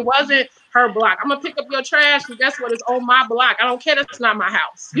what I mean? It wasn't her block. I'm gonna pick up your trash because guess what? It's on my block. I don't care. That's not my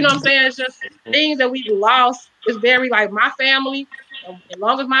house. You know what I'm saying? It's just things that we've lost. It's very like my family. As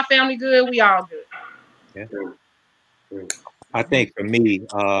long as my family good, we all good. Yeah. I think for me,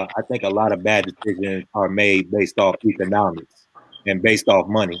 I think a lot of bad decisions are made based off economics and based off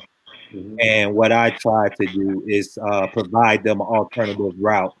money. And what I try to do is provide them an alternative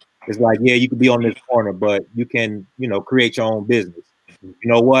route. It's like, yeah, you can be on this corner, but you can, create your own business. You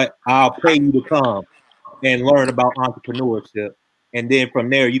know what? I'll pay you to come and learn about entrepreneurship. And then from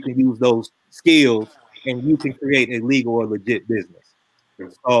there, you can use those skills and you can create a legal or legit business.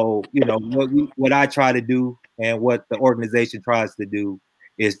 So, what I try to do and what the organization tries to do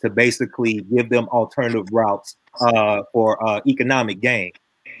is to basically give them alternative routes for economic gain.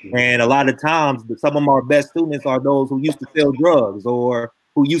 And a lot of times, some of our best students are those who used to sell drugs or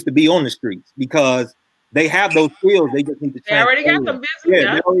who used to be on the streets because they have those skills. They just need to transfer. They already got the business.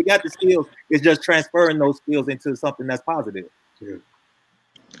 Yeah, they already got the skills. It's just transferring those skills into something that's positive. Yeah.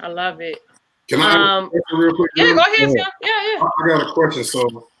 I love it. Can I ask a question real quick? Yeah, go ahead, Tim. Yeah. I got a question.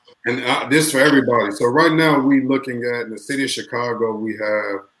 So, and this for everybody. So right now we looking at in the city of Chicago, we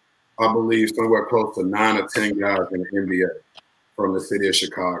have, I believe, somewhere close to 9 or 10 guys in the NBA from the city of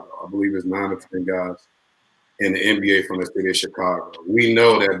Chicago. I believe it's 9 or 10 guys in the NBA from the city of Chicago. We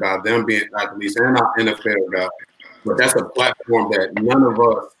know that by them being athletes and not NFL guys, but that's a platform that none of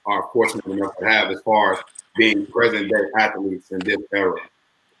us are fortunate enough to have as far as being present-day athletes in this era.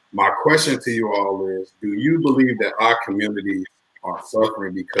 My question to you all is, do you believe that our communities are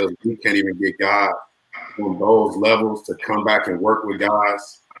suffering because we can't even get guys on those levels to come back and work with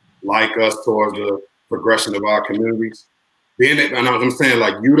guys like us towards the progression of our communities? And I'm saying,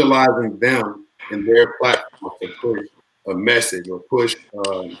 like, utilizing them in their platform to push a message or push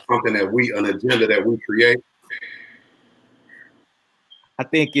something an agenda that we create. I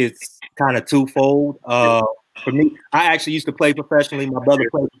think it's kind of twofold. For me, I actually used to play professionally. My brother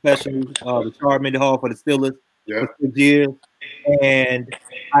played professionally, Richard Mendenhall for the Steelers for 6 years. And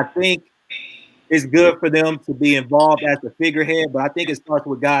I think it's good for them to be involved as a figurehead, but I think it starts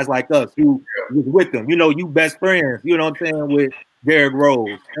with guys like us who was with them. You best friends, you know what I'm saying, with Derrick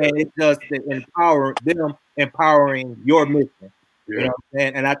Rose. And it's just empowering your mission. You know what I'm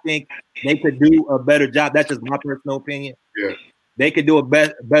saying? And I think they could do a better job. That's just my personal opinion. Yeah. They could do a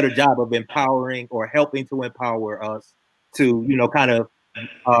better job of empowering or helping to empower us to, kind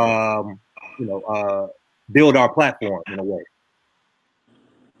of, build our platform in a way.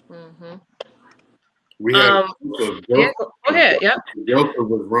 Mm-hmm. We had go ahead. Yep. Joseph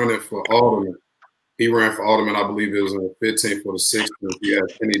was running for alderman. He ran for alderman, I believe it was in the 15th or the 16th. He had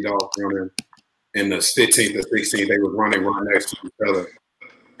Penny Dolph running in the 15th or 16th. They were running right next to each other.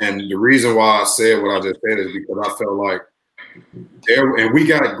 And the reason why I said what I just said is because I felt like and we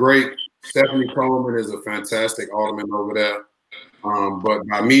got a great, Stephanie Coleman is a fantastic alderman over there. But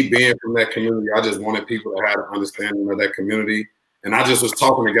by me being from that community, I just wanted people to have an understanding of that community. And I just was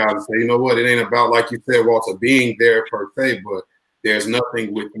talking to guys and say, you know what, it ain't about, like you said, Walter, being there per se, but there's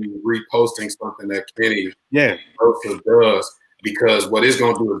nothing with you reposting something that Kenny Joseph does, because what it's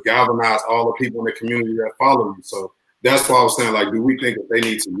going to do is galvanize all the people in the community that follow you. So that's why I was saying, like, do we think that they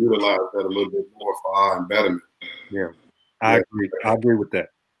need to utilize that a little bit more for our betterment? Yeah, I agree. I agree with that.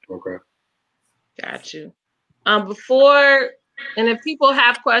 Okay. Got you. And if people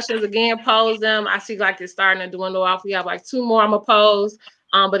have questions, again, pose them. I see like it's starting to dwindle off. We have like 2 more I'm gonna pose.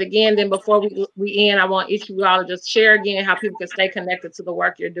 But again, then before we end, I want each of you all to just share again how people can stay connected to the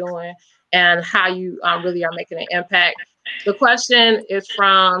work you're doing and how you really are making an impact. The question is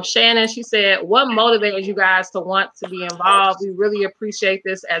from Shannon. She said, what motivated you guys to want to be involved? We really appreciate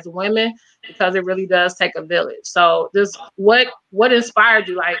this as women because it really does take a village. So just what inspired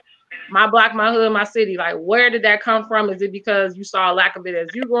you? Like, my block, my hood, my city, like, where did that come from? Is it because you saw a lack of it as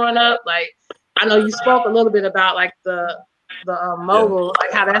you growing up? Like, I know you spoke a little bit about like the mogul,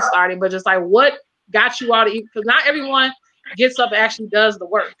 like how that started, but just like what got you all to eat? Because not everyone gets up and actually does the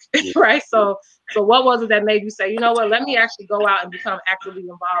work, right? So what was it that made you say, you know what, let me actually go out and become actively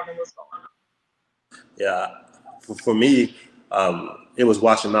involved in what's going on? Yeah, for me, it was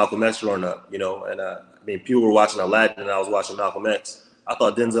watching Malcolm X growing up, you know, and I mean, people were watching Aladdin and I was watching Malcolm X. I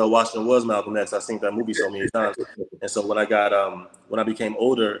thought Denzel Washington was Malcolm X. I've seen that movie so many times. And so when I became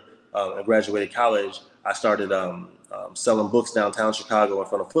older and graduated college, I started selling books downtown Chicago in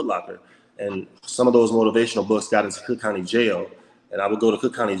front of Foot Locker. And some of those motivational books got into Cook County Jail. And I would go to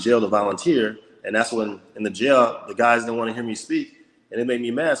Cook County Jail to volunteer. And that's when in the jail, the guys didn't want to hear me speak. And it made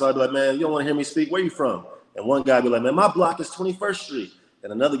me mad. So I'd be like, man, you don't want to hear me speak? Where you from? And one guy would be like, man, my block is 21st Street.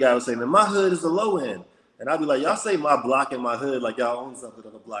 And another guy would say, man, my hood is the low end. And I'd be like, y'all say my block and my hood like y'all own something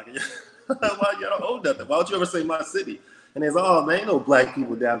on the block. Why y'all don't own nothing? Why don't you ever say my city? And it's oh man, ain't no black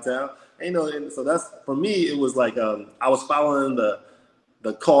people downtown. Ain't no. And so that's for me. It was like I was following the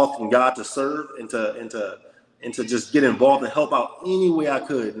call from God to serve and to just get involved and help out any way I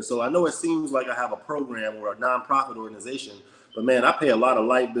could. And so I know it seems like I have a program or a nonprofit organization, but man, I pay a lot of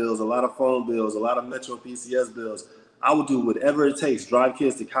light bills, a lot of phone bills, a lot of Metro PCS bills. I would do whatever it takes, drive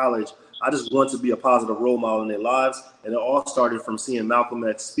kids to college. I just want to be a positive role model in their lives. And it all started from seeing Malcolm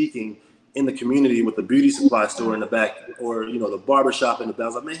X speaking in the community with the beauty supply store in the back, or, you know, the barbershop in the back. I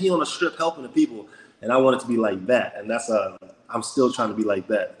was like, man, he on a strip helping the people. And I wanted to be like that. And that's, I'm still trying to be like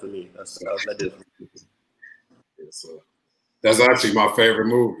that for me. That's That's actually my favorite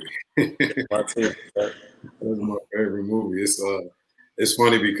movie. That's my favorite movie. It's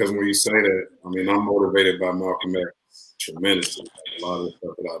funny because when you say that, I mean, I'm motivated by Malcolm X tremendously. A lot of the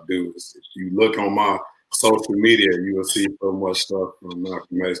stuff that I do is, if you look on my social media, you will see so much stuff from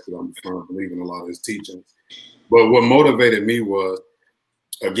Malcolm X because I'm a firm believer in a lot of his teachings. But what motivated me was,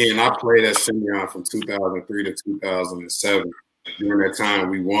 again, I played at Simeon from 2003 to 2007. During that time,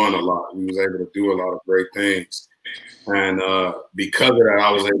 we won a lot. We was able to do a lot of great things. And because of that,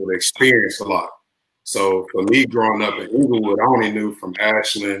 I was able to experience a lot. So for me, growing up in Inglewood, I only knew from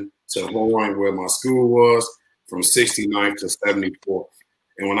Ashland to Horn, where my school was, from 69th to 74th.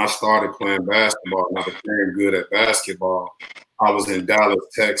 And when I started playing basketball and I became good at basketball, I was in Dallas,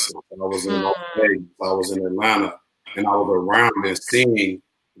 Texas. I was in Las Vegas. I was in Atlanta. And I was around and seeing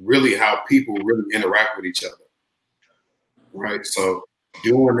really how people really interact with each other. Right? So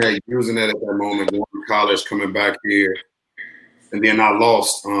doing that, using that at that moment, going to college, coming back here. And then I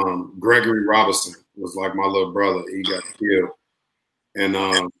lost Gregory Robinson, was like my little brother. He got killed.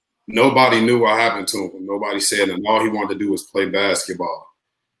 And nobody knew what happened to him. Nobody said, and all he wanted to do was play basketball.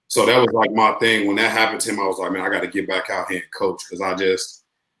 So that was like my thing. When that happened to him, I was like, man, I got to get back out here and coach, because I just,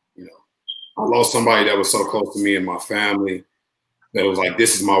 you know, I lost somebody that was so close to me and my family that it was like,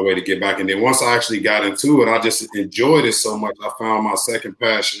 this is my way to get back. And then once I actually got into it, I just enjoyed it so much. I found my second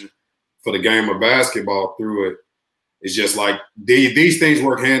passion for the game of basketball through it. It's just like these things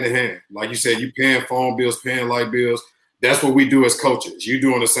work hand in hand. Like you said, you paying phone bills, paying light bills. That's what we do as coaches. You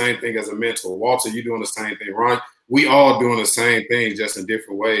doing the same thing as a mentor. Walter, you doing the same thing. Ron, we all doing the same thing, just in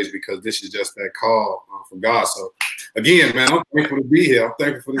different ways, because this is just that call from God. So again, man, I'm thankful to be here. I'm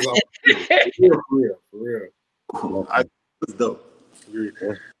thankful for this opportunity. For real. It's dope.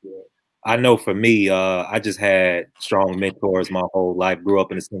 I know for me, I just had strong mentors my whole life. Grew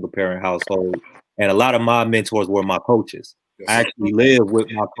up in a single parent household, and a lot of my mentors were my coaches. I actually lived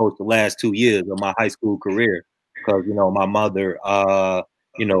with my coach the last 2 years of my high school career, because, you know, my mother,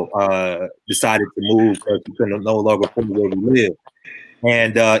 decided to move because she couldn't no longer afford where we live.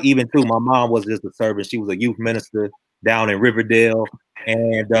 And even too, my mom was just a servant. She was a youth minister down in Riverdale.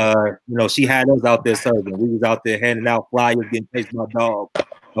 And, she had us out there serving. We was out there handing out flyers, getting chased by dogs,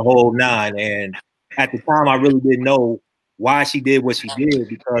 the whole nine. And at the time, I really didn't know why she did what she did,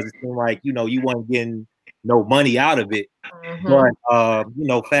 because it seemed like, you weren't getting no money out of it. But,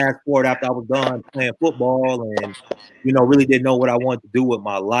 fast forward after I was done playing football and, really didn't know what I wanted to do with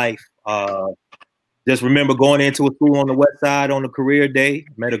my life. Just remember going into a school on the west side on a career day,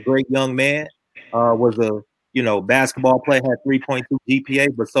 met a great young man, was a, basketball player, had 3.2 GPA,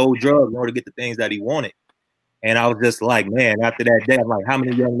 but sold drugs in order to get the things that he wanted. And I was just like, man, after that day, I'm like, how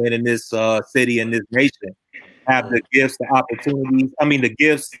many young men in this city and this nation have the gifts, the opportunities, the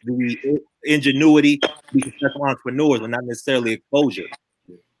gifts, the ingenuity to be successful entrepreneurs, but not necessarily exposure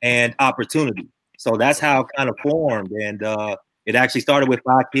and opportunity. So that's how it kind of formed. And it actually started with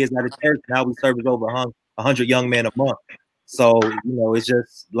 5 kids at a church. Now we service over 100 young men a month. So, it's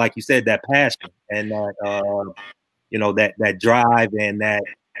just, like you said, that passion and that, that drive and that,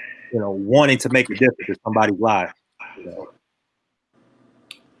 wanting to make a difference in somebody's life.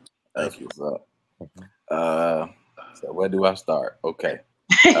 Thank you. So where do I start? Okay.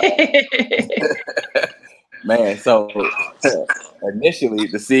 Man, so initially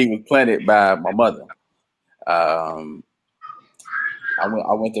the seed was planted by my mother. I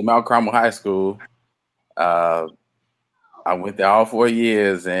went to Mount Carmel High School. I went there all 4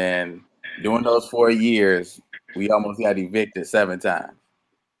 years, and during those 4 years, we almost got evicted 7 times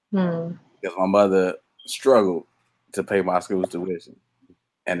because my mother struggled to pay my school's tuition.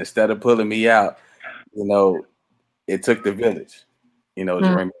 And instead of pulling me out, you know, it took the village. You know,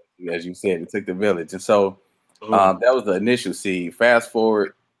 Jeremy, as you said, it took the village. And so that was the initial seed. Fast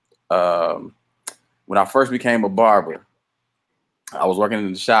forward, when I first became a barber, I was working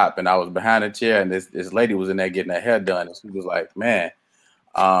in the shop and I was behind a chair, and this lady was in there getting her hair done. And she was like, man,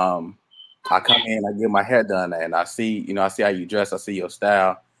 I come in, I get my hair done, and I see how you dress, I see your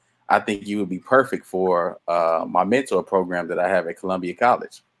style. I think you would be perfect for my mentor program that I have at Columbia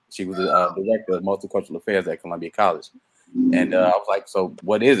College. She was the director of multicultural affairs at Columbia College. And I was like, so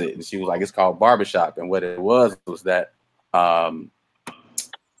what is it? And she was like, it's called Barbershop. And what it was that I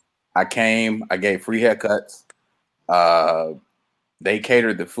came, I gave free haircuts. They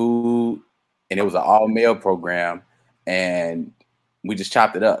catered the food, and it was an all-male program. And we just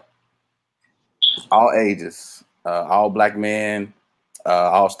chopped it up. All ages, all Black men,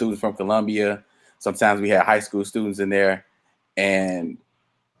 all students from Columbia. Sometimes we had high school students in there. And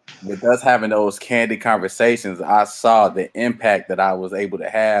with us having those candid conversations, I saw the impact that I was able to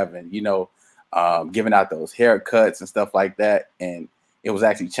have, and giving out those haircuts and stuff like that, and it was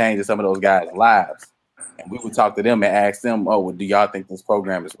actually changing some of those guys' lives. And we would talk to them and ask them, "Oh, well, do y'all think this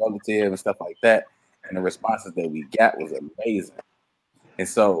program is relative and stuff like that?" And the responses that we got was amazing. And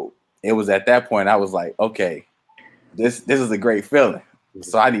so it was at that point I was like, "Okay, this is a great feeling.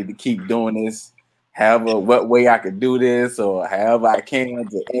 So I need to keep doing this." However, what way I could do this, or however I can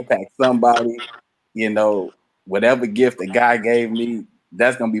to impact somebody, whatever gift that God gave me,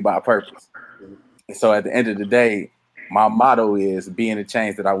 that's going to be my purpose. And so at the end of the day, my motto is being the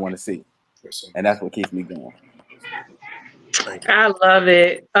change that I want to see. And that's what keeps me going. I love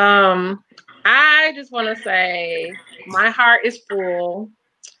it. I just want to say my heart is full.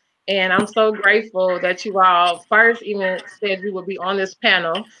 And I'm so grateful that you all first even said you would be on this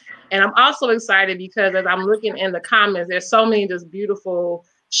panel. And I'm also excited because as I'm looking in the comments, there's so many just beautiful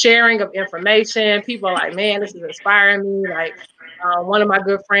sharing of information. People are like, man, this is inspiring me. Like one of my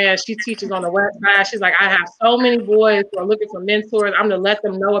good friends, she teaches on the West Side. She's like, I have so many boys who are looking for mentors. I'm going to let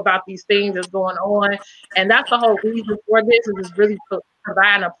them know about these things that's going on. And that's the whole reason for this, is just really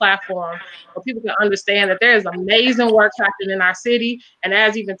providing a platform where people can understand that there is amazing work happening in our city. And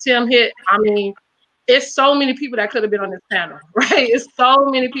as even Tim hit, I mean, it's so many people that could have been on this panel, right? It's so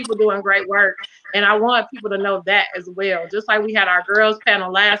many people doing great work. And I want people to know that as well. Just like we had our girls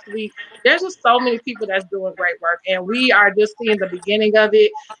panel last week, there's just so many people that's doing great work. And we are just seeing the beginning of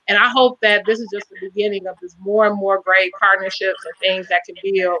it. And I hope that this is just the beginning of this more and more great partnerships and things that can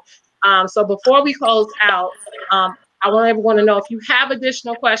build. So before we close out, I want everyone to know, if you have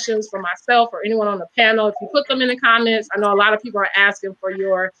additional questions for myself or anyone on the panel, if you put them in the comments. I know a lot of people are asking for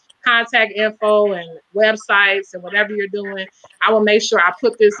your contact info and websites and whatever you're doing. I will make sure I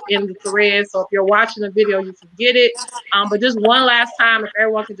put this in the thread. So if you're watching the video, you can get it. But just one last time, if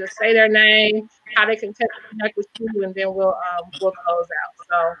everyone can just say their name, how they can connect with you, and then we'll close out.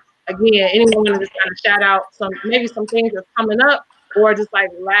 So again, anyone want to just kind of shout out maybe some things that's coming up, or just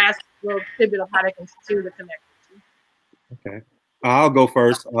like last little tidbit of how they can continue to connect with you. Okay, I'll go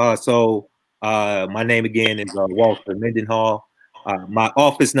first. So my name again is Walter Mendenhall. My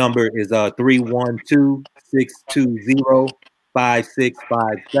office number is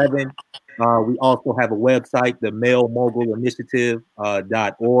 312-620-5657. We also have a website, the Male Mogul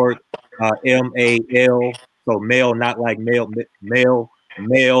Initiative.org. MAL, so male, not like male, MALE,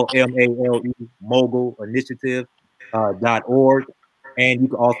 Mogul Initiative.org. And you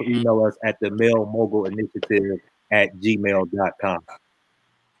can also email us at the Male Mogul Initiative @gmail.com.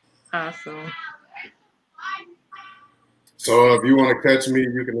 Awesome. So if you want to catch me,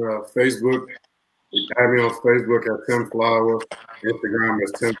 you can Facebook. You can add me on Facebook at Tim Flowers. Instagram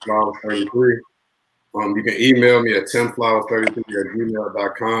is TimFlowers33. You can email me at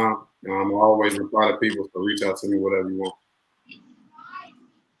timflowers33@gmail.com. I'm always reply to people, so reach out to me, whatever you want.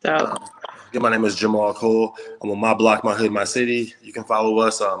 So, my name is Jamal Cole. I'm on My Block, My Hood, My City. You can follow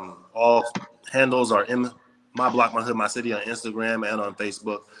us. All handles are in My Block, My Hood, My City on Instagram and on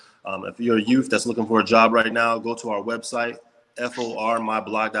Facebook. If you're a youth that's looking for a job right now, go to our website,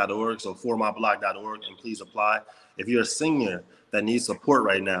 formyblock.org, so formyblock.org, and please apply. If you're a senior that needs support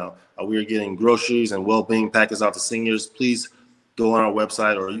right now, we are getting groceries and well-being packets out to seniors. Please go on our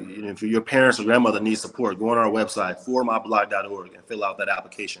website, or if your parents or grandmother needs support, go on our website, formyblock.org, and fill out that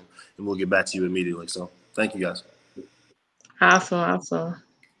application, and we'll get back to you immediately. So Thank you, guys. Awesome, awesome.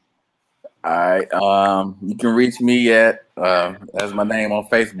 All right. You can reach me at as my name on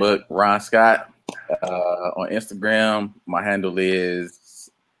Facebook, Ron Scott. On Instagram, my handle is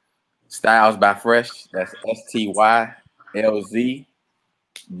Styles by Fresh. That's STYLZBYF_R_ESH.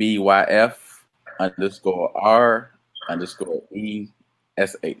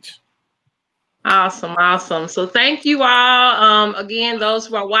 Awesome, awesome. So thank you all. Again, those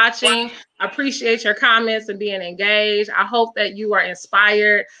who are watching, I appreciate your comments and being engaged. I hope that you are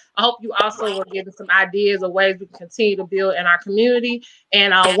inspired. I hope you also were given some ideas of ways we can continue to build in our community.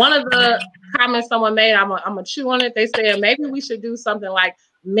 And one of the comments someone made, I'm gonna chew on it. They said maybe we should do something like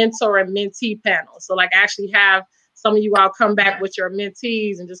mentor and mentee panels. So like actually have some of you all come back with your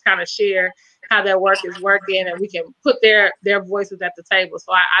mentees and just kind of share how their work is working, and we can put their voices at the table.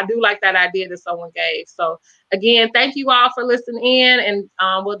 So I do like that idea that someone gave. So again, thank you all for listening in, and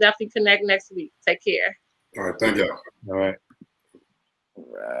we'll definitely connect next week. Take care. All right, thank you. All right.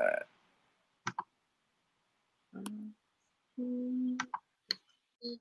 All right.